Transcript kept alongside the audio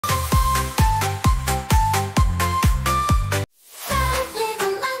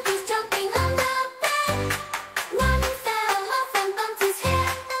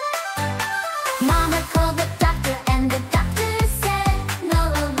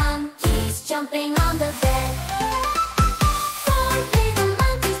jumping on the bed. Four little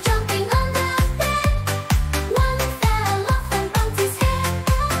monkeys jumping on the bed. One fell off and bumped his head.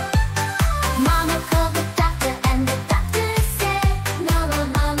 Mama called the doctor and the doctor said, no more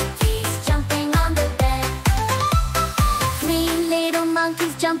monkeys jumping on the bed. Three little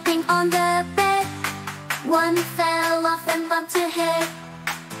monkeys jumping on the bed. One fell off and bumped her head.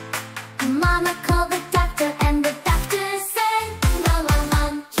 Mama called the doctor and the doctor said, no more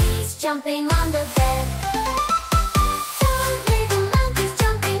monkeys jumping on the bed. Two little monkeys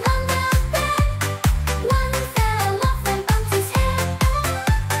jumping on the bed. One fell off and bumped his head.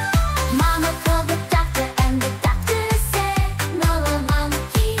 Mama called the doctor and the doctor said, no more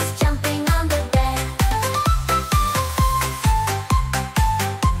monkeys jumping on the bed.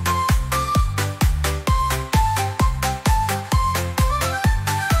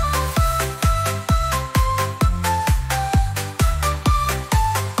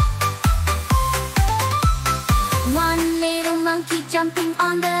 One little monkey jumping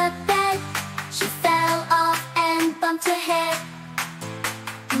on the